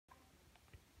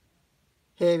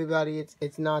Hey everybody,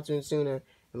 it's not soon sooner,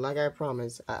 and like I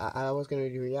promised, I was gonna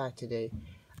react today.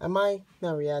 I might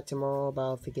not react tomorrow, but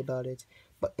I'll think about it.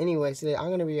 But anyways, today I'm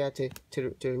gonna react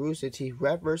to Rooster Teeth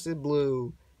Red versus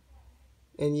Blue,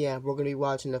 and yeah, we're gonna be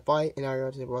watching the fight, and I'm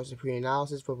gonna watch the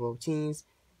pre-analysis for both teams.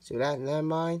 So that in that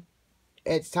mind,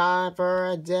 it's time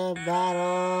for a death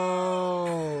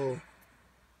battle.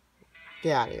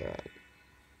 Get out of here.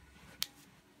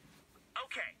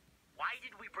 Okay, why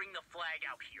did we bring the flag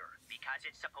out here? Because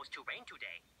it's supposed to rain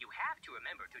today. You have to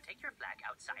remember to take your flag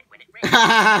outside when it rains.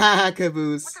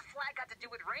 Caboose. What's a flag got to do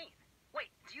with rain? Wait,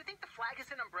 do you think the flag is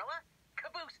an umbrella?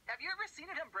 Caboose, have you ever seen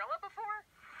an umbrella before?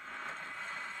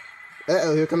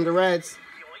 Uh-oh, here come the Reds.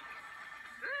 Yoink.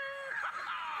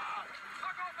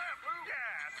 Suck on that, Blue!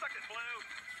 Yeah, suck it, Blue!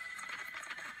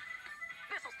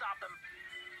 This'll stop them.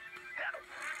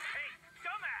 Hey,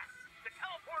 dumbass! The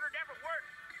teleporter never worked!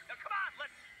 Now come on,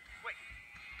 let's... Wait,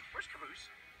 where's Caboose?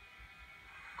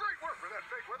 Great work for that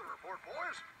fake weather report,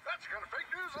 boys. That's the kind of fake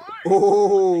news I like.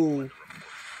 Oh!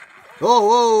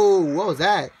 Whoa! What was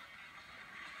that?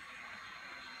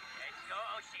 Let's go,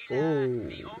 Oshida. Oh. The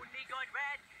only good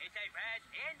red is a red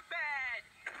in bed.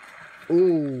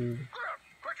 Ooh.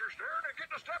 Quit your staring and get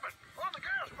to stepping. On the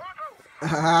gas, pronto.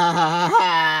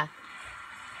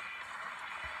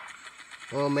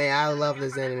 Oh man, I love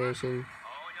this animation.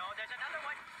 Oh no, there's another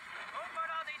one. Who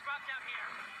brought all these rocks out here?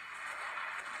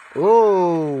 Oh!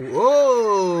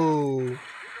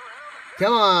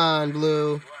 Come on,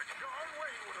 Blue. Like John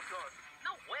Wayne would have done.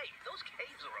 No way, those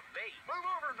caves are a bait. Move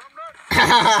over, numbnut.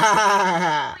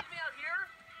 Leave me out here.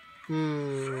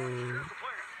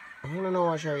 I don't know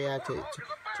what I should react to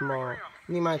tomorrow.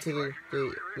 I need my ticket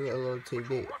to a little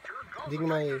tidbit. I think I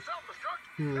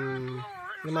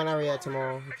might not react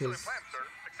tomorrow because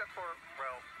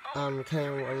I'm kind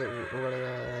of running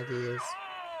out of ideas.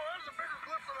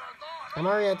 I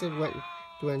might react to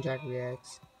when Jack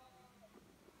reacts.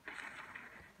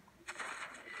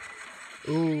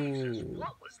 Ooh.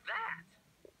 What was that?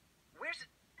 Where's it?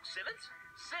 Simmons?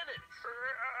 Simmons!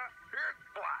 Here's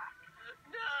black.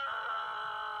 No!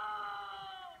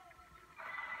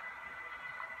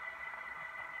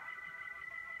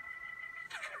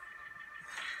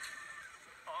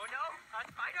 Oh no, a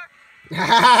spider?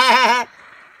 Yeah!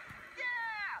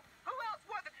 Who else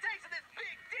wants a taste of this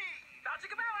big D?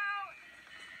 Bouncing him out!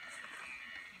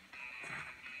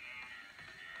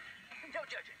 No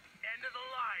judging. End of the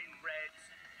line, Reds.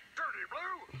 Dirty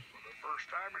Blue. For the first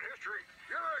time in history,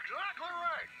 you're exactly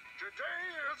right. Today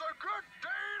is a good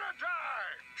day to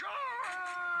die.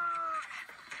 Charge!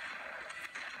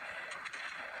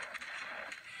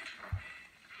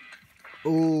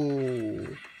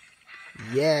 Ooh.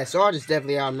 Yeah, Sarge is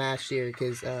definitely outmatched here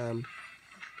because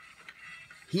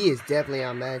he is definitely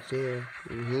outmatched here.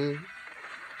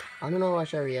 I don't know what I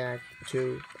should react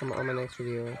to on my next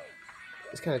video.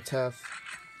 It's kind of tough.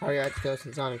 I react to those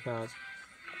Sonic Powers.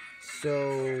 So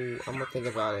I'm gonna think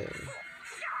about it.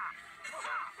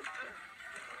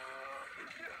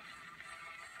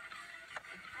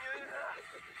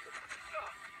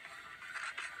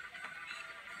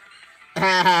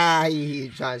 He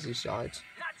tries to charge.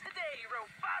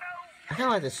 I kind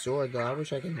of like the sword though. I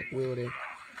wish I could wield it.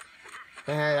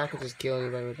 I could just kill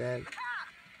anybody with that.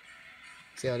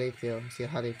 See how they feel. See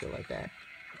how they feel like that.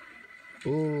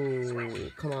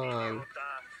 Ooh, come on.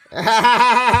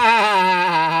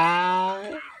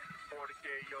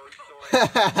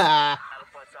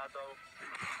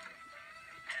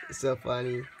 It's so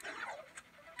funny.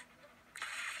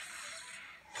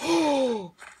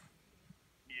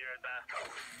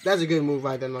 That's a good move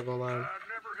right there, I'm not gonna lie.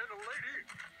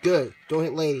 Good. Don't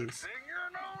hit ladies.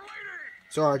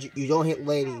 Sarge, you don't hit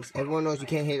ladies. Everyone knows you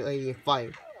can't hit a lady in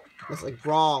fire. That's like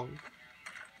wrong.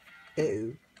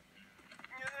 Ew.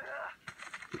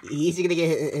 He's gonna get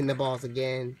hit in the balls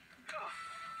again.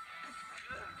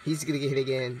 He's gonna get hit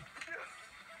again.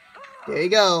 There you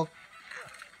go.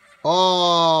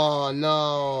 Oh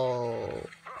no.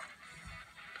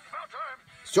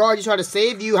 Sarge, you try to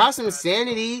save you. Have some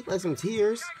sanity. Like some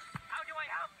tears.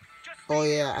 Oh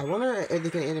yeah, I wonder if they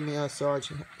can animate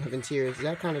Sarge having tears. Is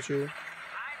that kind of true? I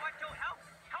want to help.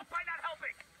 Help by not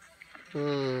helping.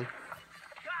 Hmm. God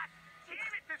damn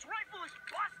it, this rifle is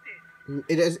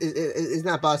busted. It's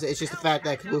not busted. It's just the fact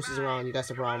that Caboose is around you. That's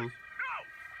the problem.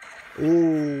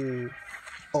 Ooh.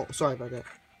 Oh, sorry about that.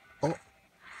 Oh.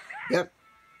 Yep.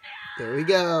 There we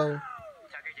go.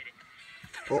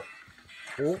 Oh.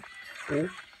 Oh. Oh.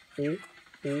 Oh.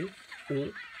 Oh.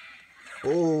 Oh.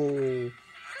 Oh.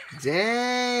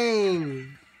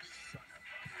 Dang.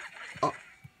 Oh.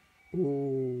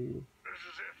 Ooh. This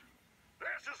is it.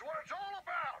 This is what it's all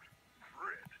about.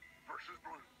 Red versus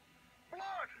blue.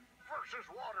 Blood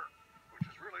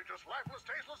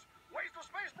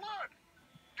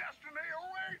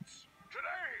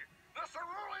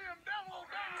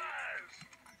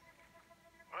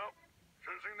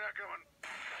coming.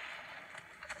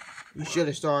 You should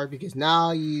have started because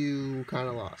now you kind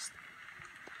of lost.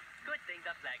 Good thing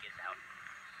the flag is out.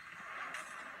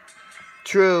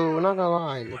 True, I'm not gonna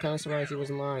lie. I'm kind of surprised he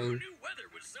wasn't lying. Who knew weather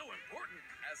was so important?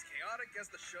 As chaotic as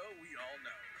the show, we all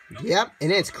know. Yep,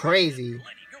 and it's crazy.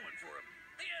 Plenty going for 'em.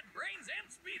 They had brains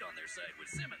and speed on their side with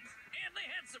Simmons, and they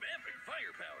had some epic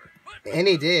firepower. But And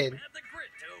they did. had the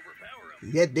grit to overpower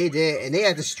 'em. Yeah, they did, and they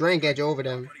had the strength edge over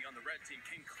them. Nobody on the red team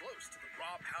came close to the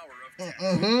raw power of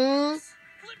Mm-hmm.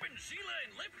 flipping Sheila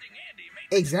and lifting Andy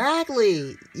made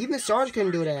Exactly. Even Sarge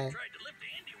couldn't do that. tried to lift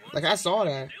Andy once Like, I saw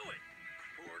that. do it.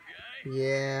 Poor guy.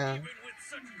 Yeah. Even with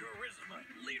such charisma,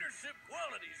 leadership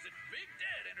qualities, and big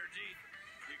dad energy,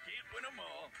 you can't win them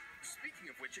all. Speaking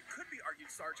of which, it could be argued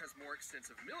Sarge has more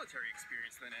extensive military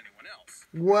experience than anyone else.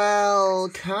 Well,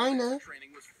 kinda.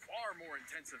 Training was far more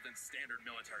intensive than standard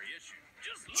military issue.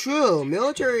 Just look True. at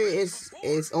Military the is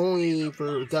before. only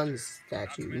for gun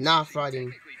statue, not She fighting.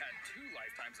 technically had 2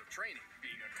 lifetimes of training,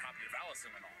 being a copy of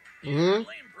Allison and all. Mhm.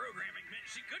 Lame programming meant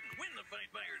she couldn't win the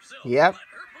fight by herself. Yep. But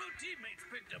her blue teammates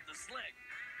picked up the slack.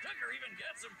 Tucker even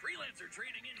got some freelancer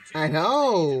training in I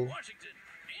know. Washington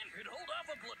and could hold off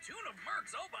a platoon of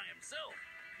mercs all by himself.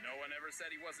 No one ever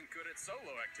said he wasn't good at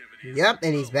solo activities. Yep,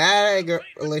 and he's bad at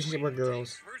relationship with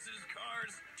girls. Tanks versus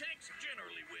cars, tanks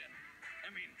generally win. I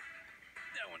mean,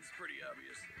 that one's pretty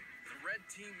obvious. The red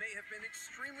team may have been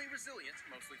extremely resilient,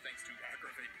 mostly thanks to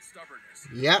aggravating stubbornness.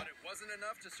 Yep. But it wasn't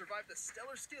enough to survive the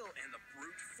stellar skill and the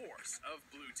brute force of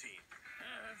blue team.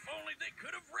 If only they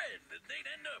could have read that they'd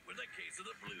end up with a case of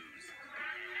the blues.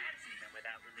 That's even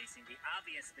without releasing the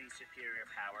obviously superior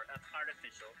power of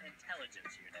artificial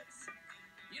intelligence units.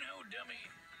 You know, dummy,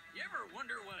 you ever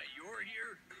wonder why you're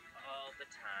here? All the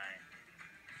time.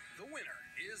 The winner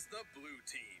is the blue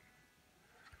team.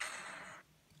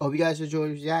 Hope you guys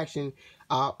enjoyed this reaction.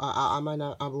 I might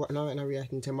not. I'm not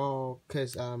reacting tomorrow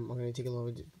because I'm gonna take a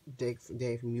little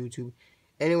day from YouTube.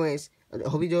 Anyways, I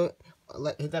hope you do it.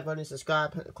 Hit that button,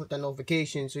 subscribe, click that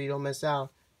notification so you don't miss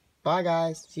out. Bye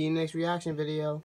guys. See you in the next reaction video.